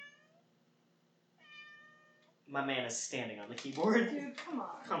My man is standing on the keyboard. Dude, come on.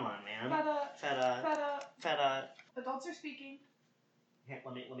 Come on, man. Feta. Adults are speaking. Here,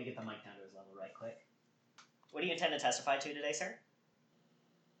 let me get the mic down to his level right quick. What do you intend to testify to today, sir?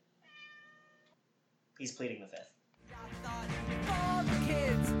 He's pleading the fifth. All the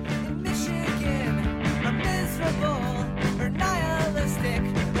kids in Michigan are miserable or nihilistic.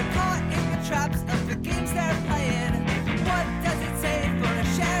 They're caught in the traps of the games they're playing. What does it say for a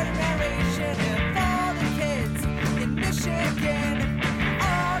shared narration? If all the kids in Michigan,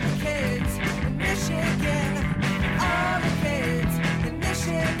 all the kids in Michigan, all the kids in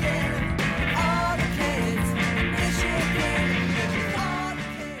Michigan, all the kids in Michigan, all the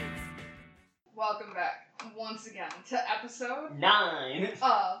kids. Welcome back once again to episode 9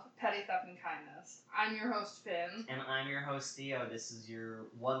 of Petty Theft and Kindness. I'm your host, Finn. And I'm your host, Theo. This is your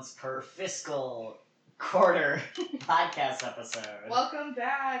once per fiscal quarter podcast episode. Welcome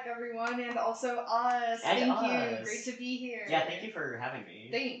back, everyone, and also us. And Thank us. you. Great to be here. Yeah, thank you for having me.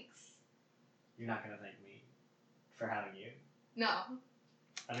 Thanks. You're not going to thank me for having you. No,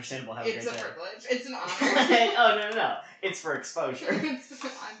 Understandable. Have it's a a great day. privilege. It's an honor. Oh, no. It's for exposure. I'm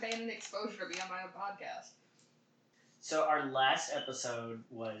paying an exposure to be on my own podcast. So our last episode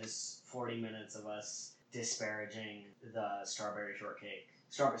was 40 minutes of us disparaging the strawberry shortcake,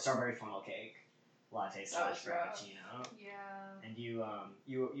 strawberry funnel cake latte / That was rough. frappuccino. Yeah. And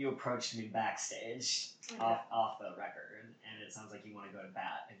you approached me backstage Okay. off the record, and it sounds like you want to go to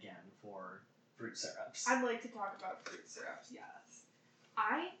bat again for fruit syrups. I'd like to talk about fruit syrups, yes.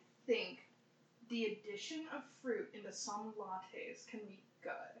 I think the addition of fruit into some lattes can be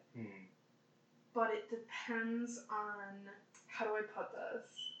good, but it depends on, how do I put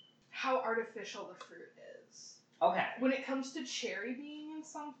this, how artificial the fruit is. Okay. When it comes to cherry being in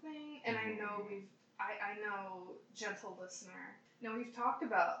something, and I know I know, gentle listener, we've talked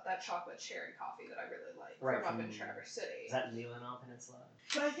about that chocolate cherry coffee that I really like from up in Traverse City. Is that Leelanau Peninsula?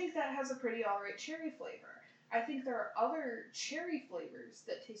 But I think that has a pretty alright cherry flavor. I think there are other cherry flavors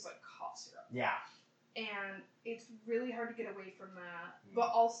that taste like cough syrup. Yeah. And it's really hard to get away from that. But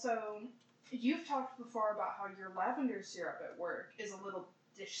also, you've talked before about how your lavender syrup at work is a little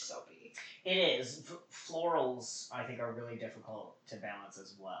dish soapy. It is. Florals, I think, are really difficult to balance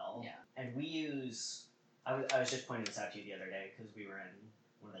as well. Yeah. And we use... I was just pointing this out to you the other day because we were in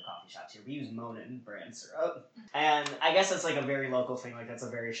one of the coffee shops here. We use Monin brand syrup. And I guess that's like a very local thing. Like, that's a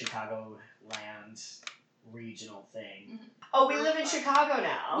very Chicagoland regional thing. Mm-hmm. Oh, we live in Chicago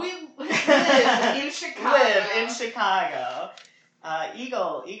now. We live in Chicago. Live in Chicago.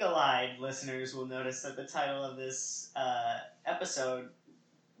 Eagle-eyed listeners will notice that the title of this episode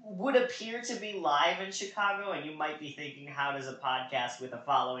would appear to be live in Chicago, and you might be thinking, how does a podcast with a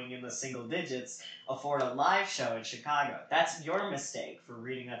following in the single digits afford a live show in Chicago? That's your mistake for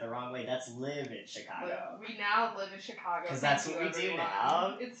reading that the wrong way. That's live in Chicago. We now live in Chicago. Because that's what we do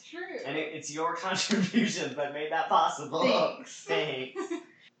now. It's true. And it's your contribution that made that possible. Thanks. Thanks.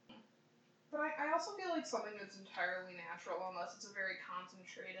 But I also feel like something that's entirely natural, unless it's a very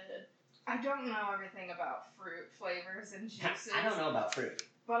concentrated... I don't know everything about fruit flavors and juices. I don't know about fruit.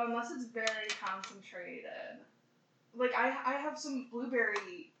 But unless it's very concentrated... Like, I have some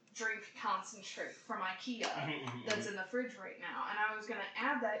blueberry drink concentrate from Ikea that's in the fridge right now, and I was going to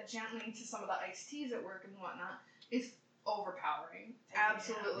add that gently to some of the iced teas at work and whatnot. It's overpowering.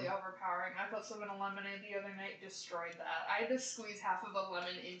 Absolutely overpowering. I put some in a lemonade the other night, destroyed that. I had to squeeze half of a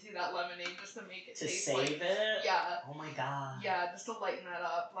lemon into that lemonade just to make it taste save like... it? Yeah. Oh my god. Yeah, just to lighten that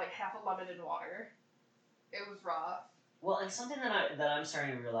up. Like half a lemon in water. It was rough. Well, and something that I'm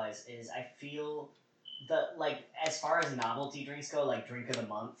starting to realize is I feel that, like, as far as novelty drinks go, like drink of the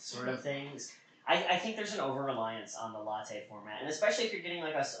month sort of things, I think there's an over-reliance on the latte format. And especially if you're getting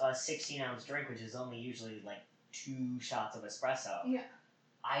like a 16-ounce drink, which is only usually like 2 shots of espresso. Yeah.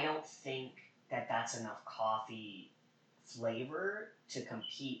 I don't think that that's enough coffee flavor to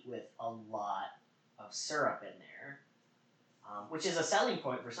compete with a lot of syrup in there. Which is a selling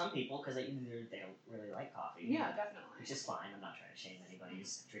point for some people because they don't really like coffee. Yeah, definitely. Which is fine. I'm not trying to shame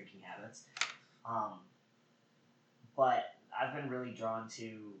anybody's drinking habits. But I've been really drawn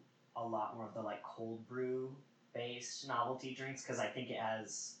to a lot more of the like cold brew based novelty drinks because I think it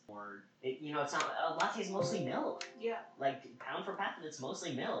has more. It's not a latte is mostly milk. Yeah. Like pound for pound, it's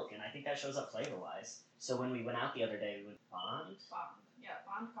mostly milk, and I think that shows up flavor wise. So when we went out the other day, we went Bond. Yeah,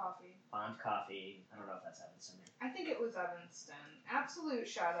 Bond Coffee. Bond Coffee. I don't know if that's Evanston. I think it was Evanston. Absolute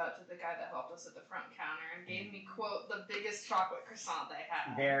shout out to the guy that helped us at the front counter and gave me, quote, the biggest chocolate croissant they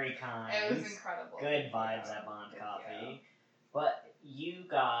had. Very kind. It was incredible. Good vibes at Bond Coffee. But you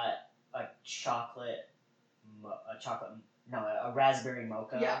got a raspberry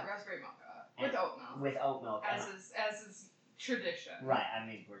mocha. Yeah, raspberry mocha. with oat milk. With oat milk. As is tradition. Right, I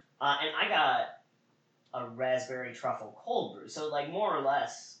mean, and I got a raspberry truffle cold brew, so like more or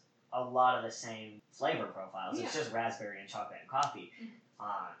less a lot of the same flavor profiles. It's just raspberry and chocolate and coffee.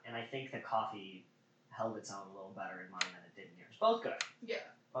 And I think the coffee held its own a little better in mine than it did in yours. Both good. Yeah.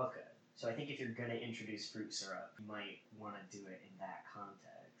 Both good. So I think if you're gonna introduce fruit syrup, you might want to do it in that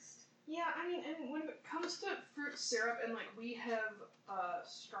context. Yeah, I mean, and when it comes to fruit syrup, and like we have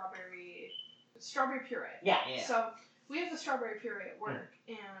strawberry puree. Yeah. So we have the strawberry puree at work,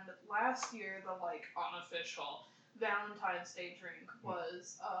 and last year the like unofficial Valentine's Day drink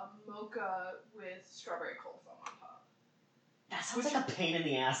was mocha with strawberry cold foam on top. That sounds like a pain in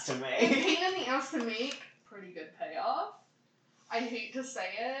the ass to A make. pain in the ass to make. Pretty good payoff. I hate to say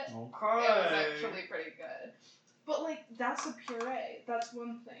it. Okay. It was actually pretty good. But, like, that's a puree. That's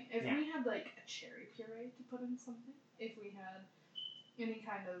one thing. If we had, like, a cherry puree to put in something, if we had any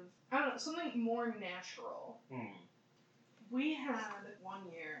kind of, I don't know, something more natural. We had one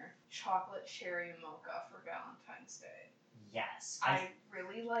year chocolate cherry mocha for Valentine's Day. Yes. I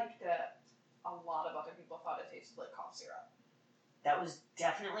really liked it. A lot of other people thought it tasted like cough syrup. That was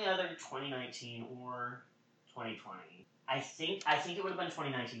definitely either 2019 or 2020. I think it would have been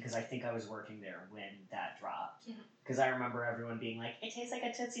 2019 because I think I was working there when that dropped. Because I remember everyone being like, "It tastes like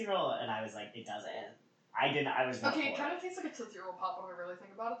a Tootsie Roll," and I was like, "It doesn't." I was not Okay, it for kind of tastes like a Tootsie Roll Pop when we really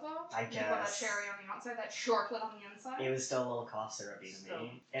think about it, though. I You put guess. that cherry on the outside, that chocolate on the inside. It was still a little cough syrupy to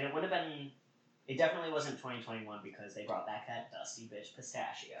me. And it would have been... It definitely wasn't 2021 because they brought back that dusty bitch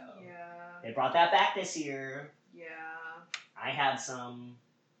pistachio. Yeah. They brought that back this year. Yeah. I had some.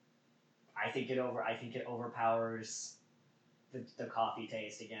 I think it overpowers the coffee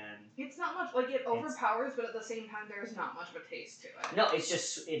taste again. It's not much, like, it overpowers, but at the same time, there's not much of a taste to it. No,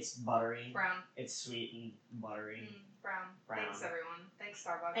 it's buttery. Brown. It's sweet and buttery. Brown. Thanks, everyone. Thanks,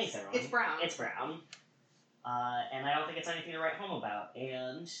 Starbucks. Thanks, everyone. It's brown. It's brown. And I don't think it's anything to write home about.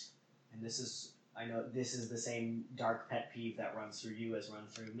 And this is, I know this is the same dark pet peeve that runs through you as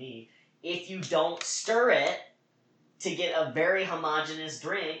runs through me. If you don't stir it to get a very homogeneous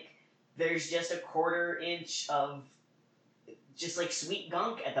drink, there's just a 1/4 inch of just like sweet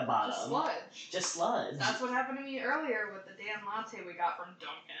gunk at the bottom. Just sludge. That's what happened to me earlier with the damn latte we got from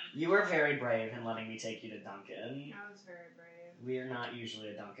Dunkin'. You were very brave in letting me take you to Dunkin'. I was very brave. We are not usually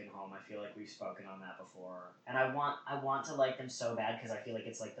a Dunkin' home. I feel like we've spoken on that before. And I want to like them so bad because I feel like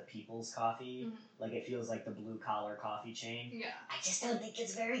it's like the people's coffee. Like it feels like the blue collar coffee chain. Yeah. I just don't think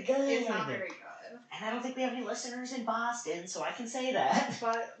it's very good. It's not very good. And I don't think we have any listeners in Boston, so I can say that.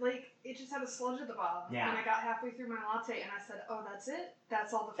 But, like, it just had a sludge at the bottom. Yeah. And I got halfway through my latte and I said, oh, that's it?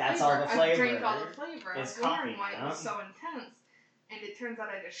 That's all the flavor? That's all the flavor. I drank all the flavor. It's I was wondering coffee, why it was so intense. And it turns out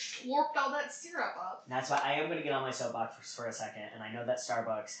I just slurped all that syrup up. That's why I am going to get on my soapbox for a second, and I know that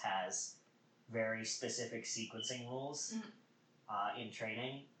Starbucks has very specific sequencing rules in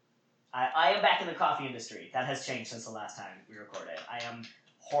training. I am back in the coffee industry. That has changed since the last time we recorded. I am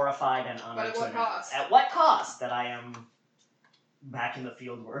horrified and honored. But at what cost? At what cost that I am back in the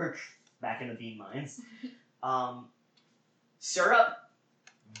field work, back in the bean mines. Syrup,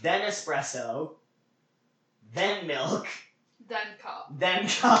 then espresso, then milk, Then cup. then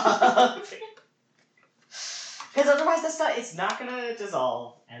cup. Because otherwise, this stuff it's not gonna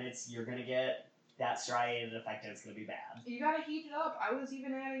dissolve, and you're gonna get that striated effect, and it's gonna be bad. You gotta heat it up. I was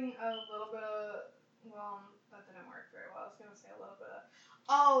even adding a little bit of, well, that didn't work very well. I was gonna say a little bit of,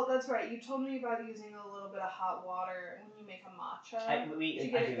 oh, that's right. You told me about using a little bit of hot water when you make a matcha. I do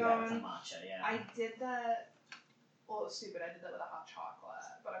that with a matcha, yeah. I did that, well, it was stupid. I did that with a hot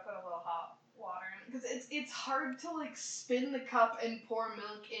chocolate, but I put a little hot water in it. Because it's hard to, like, spin the cup and pour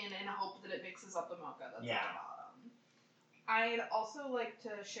milk in and hope that it mixes up the mocha that's at the bottom. I'd also like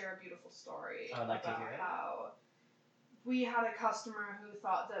to share a beautiful story about how we had a customer who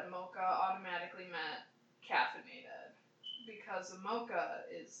thought that mocha automatically meant caffeinated because a mocha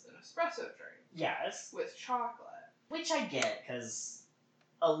is an espresso drink. Yes. With chocolate. Which I get,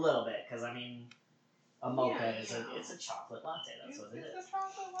 a little bit, because, I mean, a mocha it's a chocolate latte, that's what it is. It's a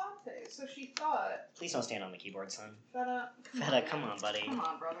chocolate latte, so she thought... Please don't stand on the keyboard, son. Feta, come on, buddy. Come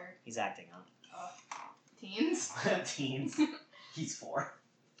on, brother. He's acting up. Teens? Teens. He's 4.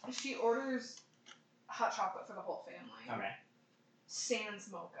 She orders hot chocolate for the whole family. Okay. Sans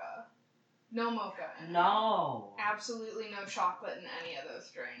mocha. No mocha in it. No. Absolutely no chocolate in any of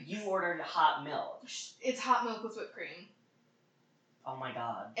those drinks. You ordered hot milk. It's hot milk with whipped cream. Oh my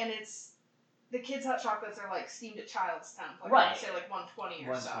god. And it's... The kids' hot chocolates are like steamed at child's temp. Like, right. I would say like 120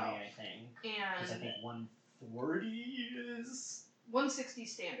 or so. 120, I think. Because I think 140 is... 160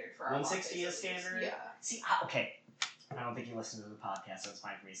 standard for our 160 is standard? Yeah. See, okay. I don't think you listen to the podcast, so it's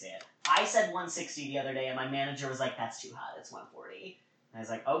fine for me to say it. I said 160 the other day, and my manager was like, "That's too hot. It's 140." And I was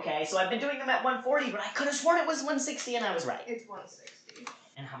like, "Okay." So I've been doing them at 140, but I could have sworn it was 160, and I was right. It's 160.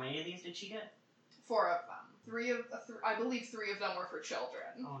 And how many of these did she get? 4 of them. I believe 3 of them were for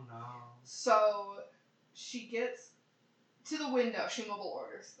children. Oh no. So she gets to the window. She mobile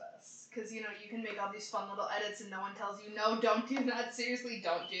orders this because you can make all these fun little edits, and no one tells you, "No, don't do that. Seriously,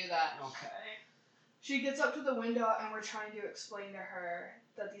 don't do that." Okay. She gets up to the window, and we're trying to explain to her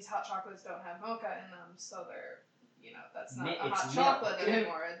that these hot chocolates don't have mocha in them, so they're, that's not a hot It's chocolate milk.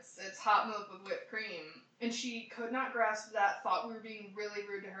 anymore. It's hot milk with whipped cream. And she could not grasp that, thought we were being really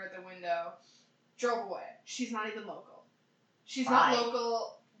rude to her at the window, drove away. She's not even local. She's Bye. not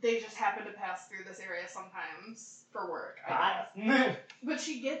local. They just happen to pass through this area sometimes for work, I Bye. guess. But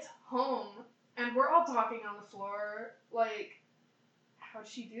she gets home, and we're all talking on the floor, like, how'd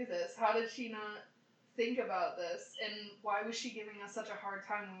she do this? How did she not think about this? And why was she giving us such a hard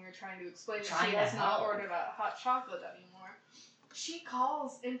time when we were trying to explain that Trying she to has not help. ordered a hot chocolate anymore? She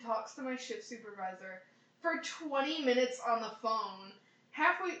calls and talks to my shift supervisor for 20 minutes on the phone,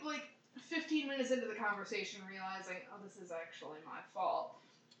 halfway, 15 minutes into the conversation, realizing, oh, this is actually my fault.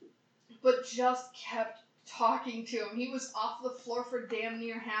 But just kept talking to him. He was off the floor for damn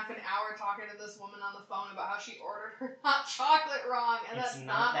near half an hour talking to this woman on the phone about how she ordered her hot chocolate wrong, and It's that's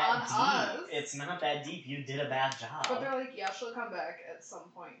not not that on deep. us. It's not that deep. You did a bad job. But they're like, yeah, she'll come back at some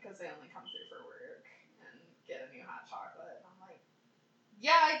point because they only come through for work and get a new hot chocolate. And I'm like,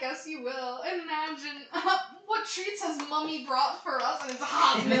 yeah, I guess you will. Imagine what treats has Mummy brought for us, and it's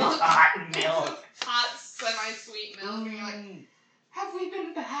hot milk. Hot milk. Hot semi-sweet milk, and you're like, Mm. have we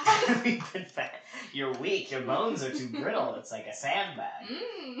been bad? We've been fat. You're weak. Your bones are too brittle. It's like a sandbag.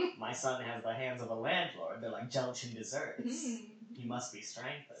 Mm. My son has the hands of a landlord. They're like gelatin desserts. Mm. He must be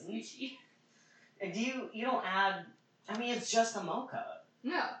strengthened. Squishy. And you don't add... I mean, it's just a mocha.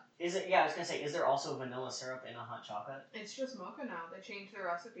 No, Is it? Yeah, I was going to say, is there also vanilla syrup in a hot chocolate? it's just mocha now. They changed the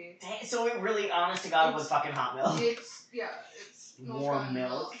recipe. Dang, so it really, honest to God, was fucking hot milk? It's mocha Warm and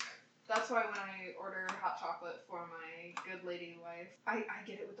milk. That's why when I order hot chocolate for my good lady wife, I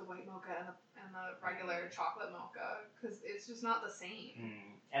get it with the white mocha and the regular chocolate mocha because it's just not the same.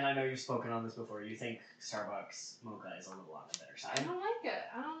 Mm. And I know you've spoken on this before. You think Starbucks mocha is a little on the better I side. don't like it.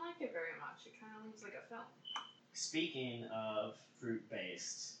 I don't like it very much. It kind of leaves like a film. Speaking of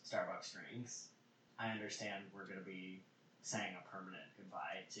fruit-based Starbucks drinks, I understand we're going to be saying a permanent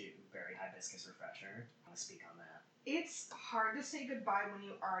goodbye to Berry Hibiscus Refresher. I want to speak on that. It's hard to say goodbye when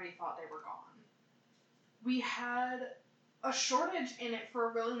you already thought they were gone. We had a shortage in it for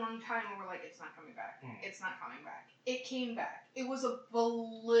a really long time and we're like, it's not coming back. Mm. It's not coming back. It came back. It was a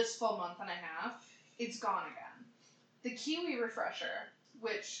blissful month and a half. It's gone again. The Kiwi Refresher,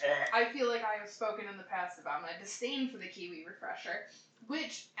 which I feel like I have spoken in the past about my disdain for the Kiwi Refresher,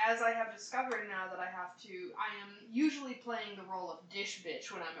 which, as I have discovered now that I am usually playing the role of dish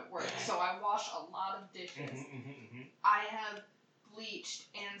bitch when I'm at work, so I wash a lot of dishes. I have bleached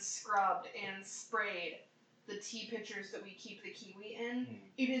and scrubbed and sprayed the tea pitchers that we keep the kiwi in. Mm.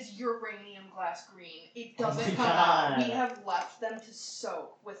 It is uranium glass green. It Oh doesn't my come out. God. We have left them to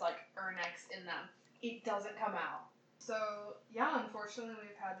soak with Ernex in them. It doesn't come out. So, yeah, unfortunately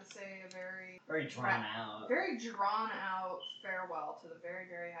we've had to say a very drawn out. very drawn out farewell to the Very,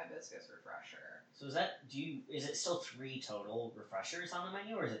 Very Hibiscus Refresher. So is it still 3 total refreshers on the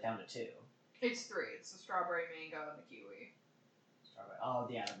menu, or is it down to 2? It's 3. It's the strawberry, mango, and the kiwi. Oh,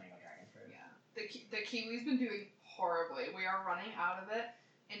 yeah, the mango dragon fruit. Yeah. The kiwi's been doing horribly. We are running out of it,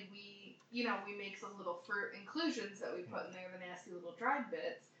 and we make some little fruit inclusions that we put in there, the nasty little dried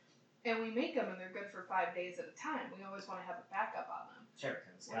bits, and we make them, and they're good for 5 days at a time. We always want to have a backup on them. Sure,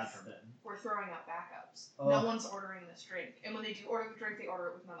 because God forbid. We're throwing out backups. Oh. No one's ordering this drink, and when they do order the drink, they order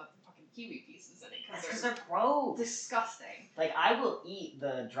it with none of the fucking kiwi pieces in it That's because because they're gross. disgusting. Like, I will eat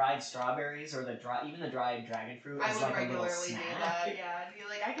the dried strawberries or even the dried dragon fruit I as would like a little regularly do snack. that, yeah. I'd be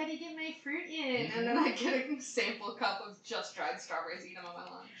like, I gotta get my fruit in, and then I get a sample cup of just dried strawberries, eat them on my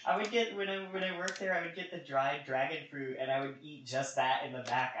lunch. I would get, when I worked there, I would get the dried dragon fruit and I would eat just that in the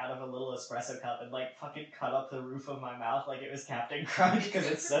back out of a little espresso cup and fucking cut up the roof of my mouth like it was Captain Crunch because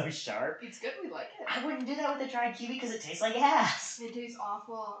it's so sharp. It's good, we like it. I wouldn't do that with the dried kiwi because it tastes like ass. It tastes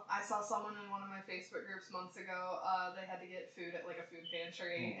awful. I saw someone in one of my Facebook groups months ago, they had to get food at a food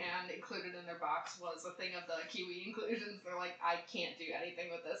pantry, and included in their box was a thing of the kiwi inclusions. They're like, I can't do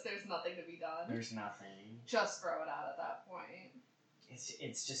anything with this. There's nothing to be done. There's nothing. Just throw it out at that point.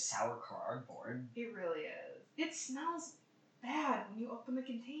 It's just sour cardboard. It really is. It smells bad when you open the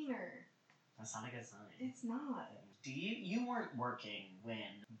container. That's not a good sign. It's not. You weren't working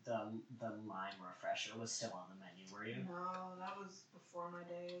when the lime refresher was still on the menu, were you? No, that was before my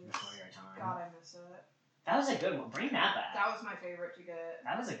days. Before your time. God, I miss it. That was a good one. Bring that back. That was my favorite to get.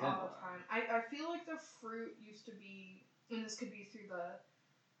 That was a good all one. the time. I feel like the fruit used to be, and this could be through the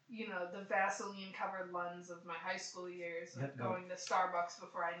Vaseline-covered lens of my high school years of going to Starbucks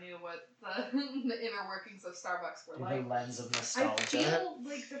before I knew what the inner workings of Starbucks were like. The lens of nostalgia. I feel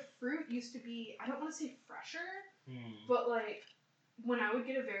like the fruit used to be, I don't want to say fresher, but like, when I would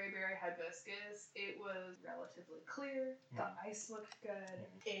get a Very Berry hibiscus, it was relatively clear. The ice looked good.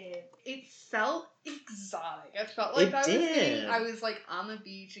 It felt exotic. It felt like I was like on the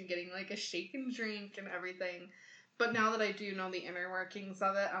beach and getting like a shake and drink and everything. But now that I do know the inner workings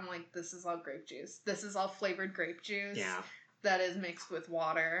of it, I'm like, this is all grape juice. This is all flavored grape juice. Yeah. That is mixed with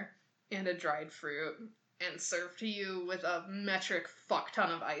water and a dried fruit and served to you with a metric fuck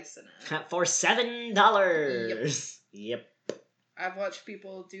ton of ice in it. For $7. Yep. I've watched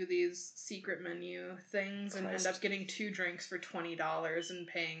people do these secret menu things and end up getting 2 drinks for $20 and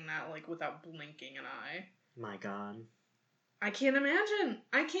paying that like without blinking an eye. My God. I can't imagine.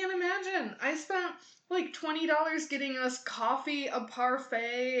 I spent like $20 getting us coffee, a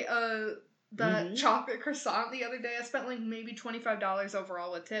parfait, that chocolate croissant the other day. I spent like maybe $25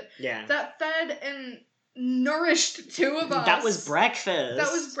 overall with tip. Yeah. That fed and nourished 2 of us. That was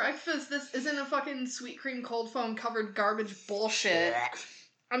breakfast. This isn't a fucking sweet cream cold foam covered garbage bullshit.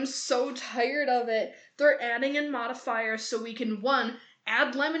 I'm so tired of it. They're adding in modifiers so we can, 1,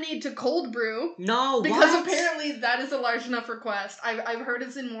 add lemonade to cold brew. No, because what? Apparently that is a large enough request. I've heard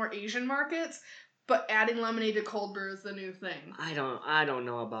it's in more Asian markets, but adding lemonade to cold brew is the new thing. I don't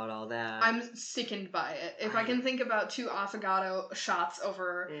know about all that. I'm sickened by it. If I can think about 2 affogato shots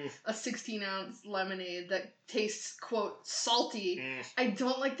over a 16-ounce lemonade that tastes, quote, salty, I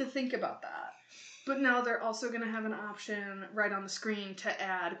don't like to think about that. But now they're also going to have an option right on the screen to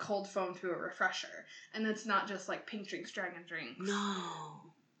add cold foam to a refresher. And it's not just like pink drinks, dragon drinks.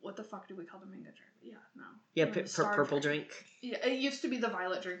 No. What the fuck do we call the mango drink? Yeah, no. Yeah, purple drink. Yeah, it used to be the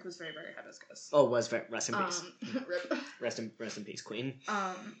violet drink was Very Berry hibiscus. Oh, rest in peace. Rip. Rest in peace, Queen.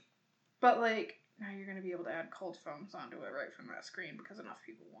 But like, now you're going to be able to add cold foams onto it right from that screen because enough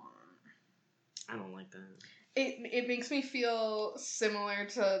people want it. I don't like that. It makes me feel similar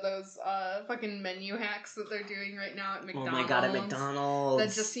to those fucking menu hacks that they're doing right now at McDonald's. Oh my God, at McDonald's.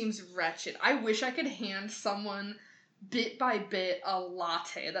 That just seems wretched. I wish I could hand someone bit by bit a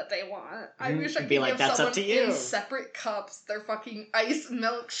latte that they want. I wish I could be like, give that's someone up to you. in separate cups their fucking ice,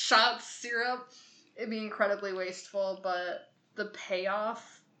 milk, shots, syrup. It'd be incredibly wasteful, but the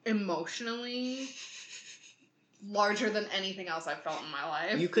payoff emotionally larger than anything else I've felt in my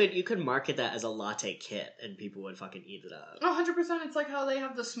life. You could market that as a latte kit and people would fucking eat it up. 100%. It's like how they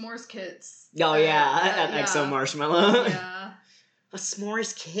have the s'mores kits. Oh yeah, at XO Marshmallow. Yeah. A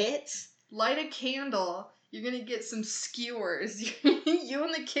s'mores kit? Light a candle. You're gonna get some skewers. You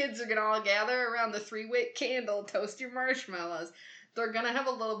and the kids are gonna all gather around the 3-wick candle, toast your marshmallows. They're gonna have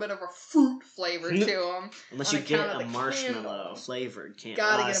a little bit of a fruit flavor to them. Unless you get a marshmallow flavored candle.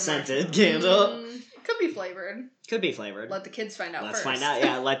 Gotta get a scented candle. Could be flavored. Could be flavored. Let the kids find out Let's first. find out,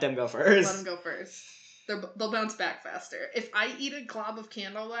 yeah. Let them go first. Let them go first. They'll bounce back faster. If I eat a glob of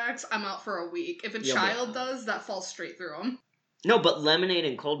candle wax, I'm out for a week. If a child does, that falls straight through them. No, but lemonade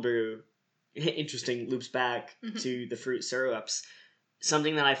and cold brew, interesting, loops back to the fruit syrups.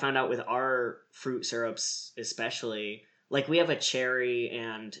 Something that I found out with our fruit syrups especially, like we have a cherry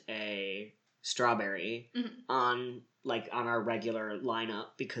and a strawberry on our regular lineup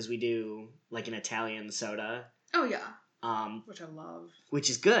because we do like an Italian soda. Oh yeah. Which I love. Which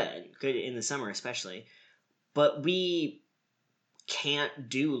is good in the summer especially. But we can't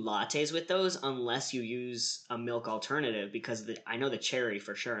do lattes with those unless you use a milk alternative because I know the cherry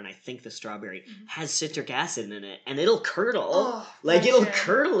for sure and I think the strawberry has citric acid in it and it'll curdle. Oh, it'll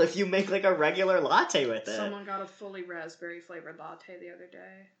curdle if you make like a regular latte with it. Someone got a fully raspberry flavored latte the other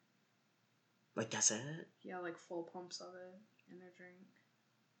day. Like that's it? Yeah, like full pumps of it in their drink.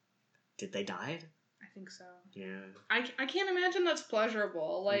 Did they die? I think so. Yeah. I can't imagine that's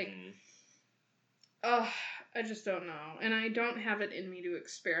pleasurable. Like, I just don't know. And I don't have it in me to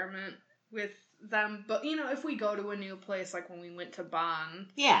experiment with them. But, if we go to a new place, like when we went to Bonn.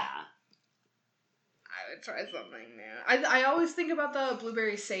 Yeah. I would try something new. I always think about the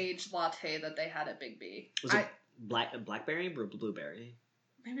blueberry sage latte that they had at Big B. Was it blackberry or blueberry?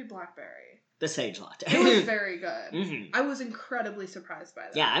 Maybe blackberry. The sage latte. It was very good. I was incredibly surprised by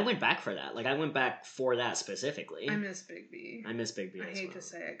that. Yeah, I went back for that. Like, I went back for that specifically. I miss Big B. I miss Big B I hate to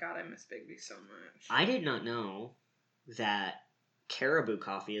say it. God, I miss Big B so much. I did not know that Caribou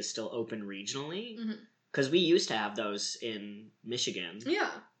Coffee is still open regionally. Because we used to have those in Michigan. Yeah.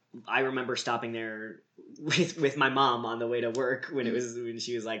 I remember stopping there with my mom on the way to work when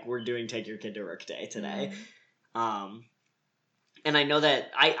she was like, "We're doing take your kid to work day today." And I know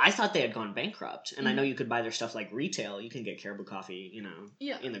that I thought they had gone bankrupt, and I know you could buy their stuff like retail. You can get Caribou Coffee,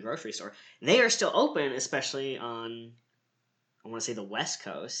 in the grocery store. They are still open, especially on, I want to say, the West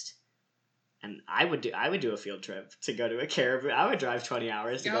Coast. And I would do a field trip to go to a Caribou. I would drive 20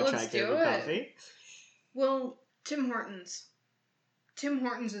 hours to go try Caribou Coffee. Well, Tim Hortons. Tim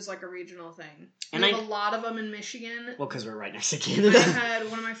Hortons is like a regional thing. And we have a lot of them in Michigan. Well, because we're right next to Canada. I had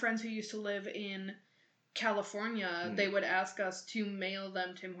one of my friends who used to live in California. They would ask us to mail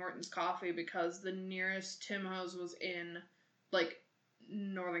them Tim Hortons coffee because the nearest Tim Ho's was in, like,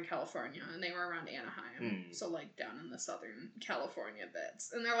 Northern California, and they were around Anaheim. So, like, down in the Southern California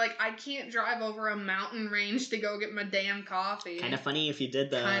bits. And they're like, I can't drive over a mountain range to go get my damn coffee. Kind of funny if you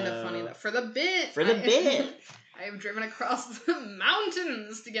did that. Kind of funny. For the bit. I have driven across the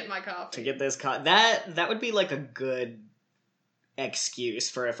mountains to get my coffee. To get this coffee. That would be, like, a good excuse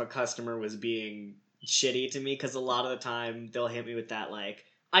for if a customer was being shitty to me, because a lot of the time they'll hit me with that, like,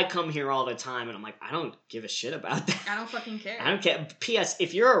 I come here all the time, and I'm like, I don't give a shit about that. I don't fucking care. I don't care. P.S.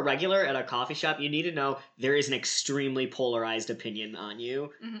 If you're a regular at a coffee shop, you need to know there is an extremely polarized opinion on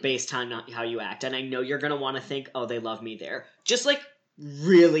you based on how you act. And I know you're going to want to think, oh, they love me there. Just, like,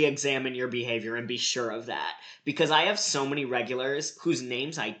 really examine your behavior and be sure of that. Because I have so many regulars whose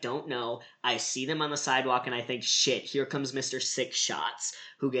names I don't know. I see them on the sidewalk and I think, shit, here comes Mr. 6 Shots,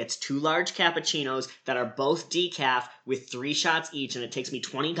 who gets 2 large cappuccinos that are both decaf with 3 shots each, and it takes me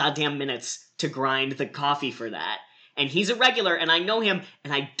 20 goddamn minutes to grind the coffee for that. And he's a regular, and I know him,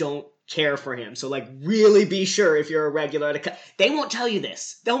 and I don't care for him. So, like, really be sure if you're a regular at a they won't tell you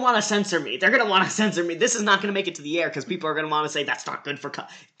this. They'll want to censor me. They're going to want to censor me. This is not going to make it to the air because people are going to want to say that's not good for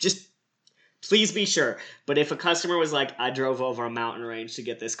just please be sure. But if a customer was like, I drove over a mountain range to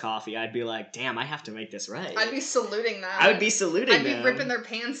get this coffee, I'd be like, damn, I have to make this right. I'd be saluting them. I would be saluting them. I'd be ripping their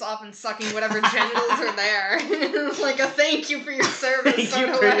pants off and sucking whatever genitals are there. Like a thank you for your service. Thank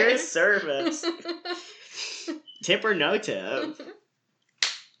you for your service. Tip or no tip?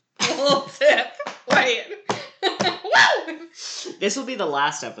 Little tip. Wait. Woo! This will be the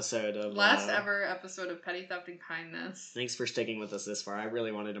last episode of... Last ever episode of Petty Theft and Kindness. Thanks for sticking with us this far. I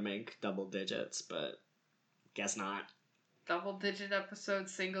really wanted to make double digits, but guess not. Double digit episode,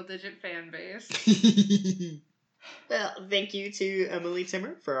 single digit fan base. Well, thank you to Emily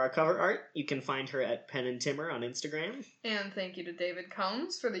Timmer for our cover art. You can find her at Pen and Timmer on Instagram. And thank you to David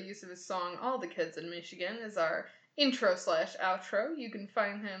Combs for the use of his song All the Kids in Michigan as our intro/outro. You can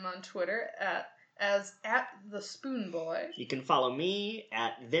find him on Twitter as @thespoonboy. You can follow me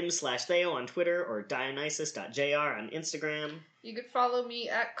at them/Theo on Twitter or Dionysus.jr on Instagram. You could follow me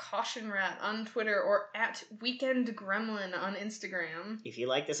at CautionRat on Twitter or at WeekendGremlin on Instagram. If you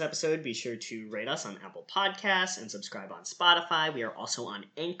like this episode, be sure to rate us on Apple Podcasts and subscribe on Spotify. We are also on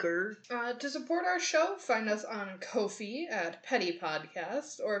Anchor. To support our show, find us on Ko-fi at Petty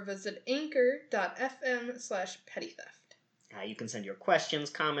Podcast or visit anchor.fm/pettytheft. You can send your questions,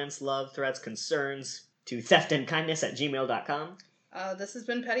 comments, love, threats, concerns to theftandkindness@gmail.com. This has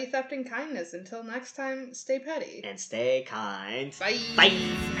been Petty Theft and Kindness. Until next time, stay petty. And stay kind. Bye. Bye.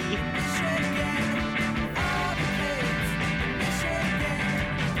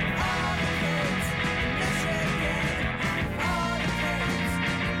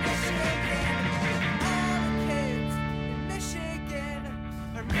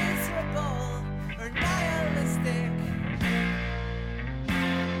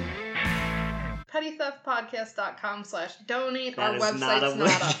 PettyTheftPodcast.com/donate. That Our is website's not not a word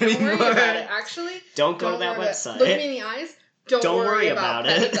up. Don't worry anymore. about it. Actually, Don't go to that website. Look me in the eyes. Don't worry about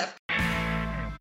it. Petty Theft